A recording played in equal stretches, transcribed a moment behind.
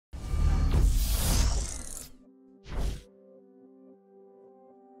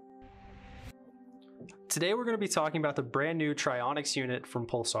Today we're going to be talking about the brand new Trionyx unit from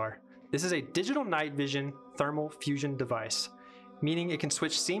Pulsar. This is a digital night vision thermal fusion device, meaning it can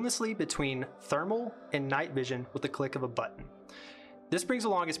switch seamlessly between thermal and night vision with the click of a button. This brings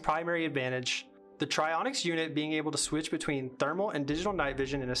along its primary advantage, the Trionyx unit being able to switch between thermal and digital night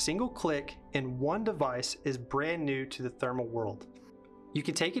vision in a single click in one device is brand new to the thermal world. You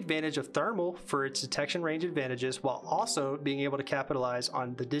can take advantage of thermal for its detection range advantages while also being able to capitalize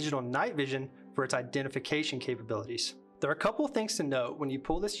on the digital night vision for its identification capabilities. There are a couple of things to note when you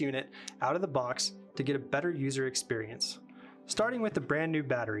pull this unit out of the box to get a better user experience. Starting with the brand new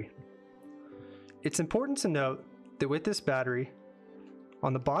battery. It's important to note that with this battery,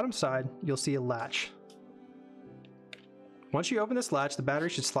 on the bottom side, you'll see a latch. Once you open this latch, the battery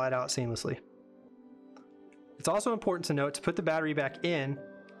should slide out seamlessly. It's also important to note to put the battery back in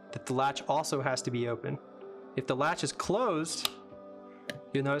that the latch also has to be open. If the latch is closed,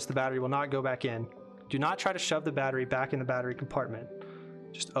 you'll notice the battery will not go back in. Do not try to shove the battery back in the battery compartment.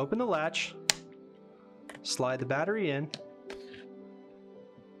 Just open the latch, slide the battery in,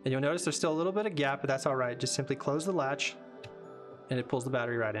 and you'll notice there's still a little bit of gap, but that's all right. Just simply close the latch and it pulls the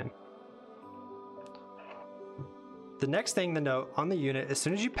battery right in. The next thing to note on the unit, as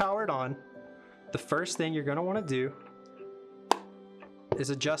soon as you power it on, the first thing you're going to want to do is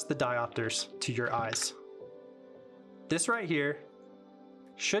adjust the diopters to your eyes. This right here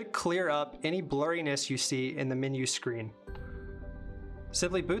should clear up any blurriness you see in the menu screen.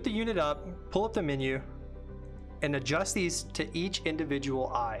 Simply boot the unit up, pull up the menu, and adjust these to each individual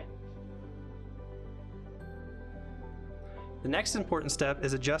eye. The next important step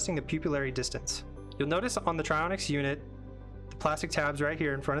is adjusting the pupillary distance. You'll notice on the Trionyx unit, the plastic tabs right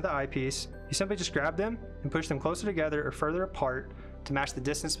here in front of the eyepiece, you simply just grab them and push them closer together or further apart to match the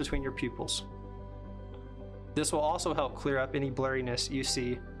distance between your pupils. This will also help clear up any blurriness you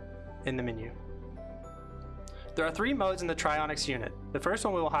see in the menu. There are 3 modes in the Trionyx unit. The first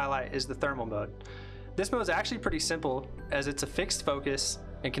one we will highlight is the thermal mode. This mode is actually pretty simple as it's a fixed focus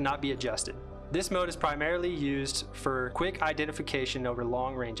and cannot be adjusted. This mode is primarily used for quick identification over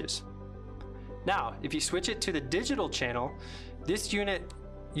long ranges. Now, if you switch it to the digital channel, this unit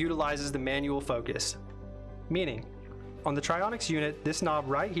utilizes the manual focus, meaning on the Trionyx unit, this knob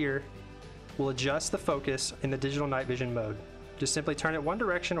right here will adjust the focus in the digital night vision mode. Just simply turn it one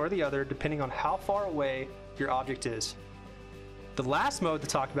direction or the other depending on how far away your object is. The last mode to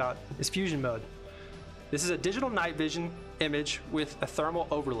talk about is fusion mode. This is a digital night vision image with a thermal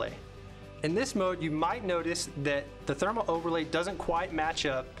overlay. In this mode, you might notice that the thermal overlay doesn't quite match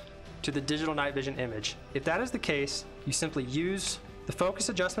up to the digital night vision image. If that is the case, you simply use the focus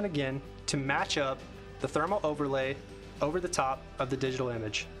adjustment again to match up the thermal overlay over the top of the digital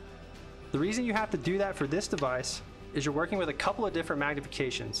image. The reason you have to do that for this device is you're working with a couple of different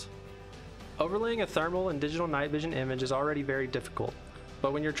magnifications. Overlaying a thermal and digital night vision image is already very difficult,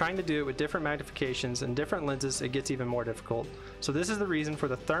 but when you're trying to do it with different magnifications and different lenses, it gets even more difficult. So this is the reason for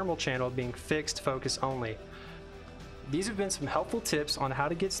the thermal channel being fixed focus only. These have been some helpful tips on how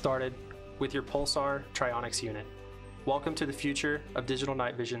to get started with your Pulsar Trionyx unit. Welcome to the future of digital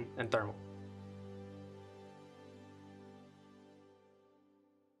night vision and thermal.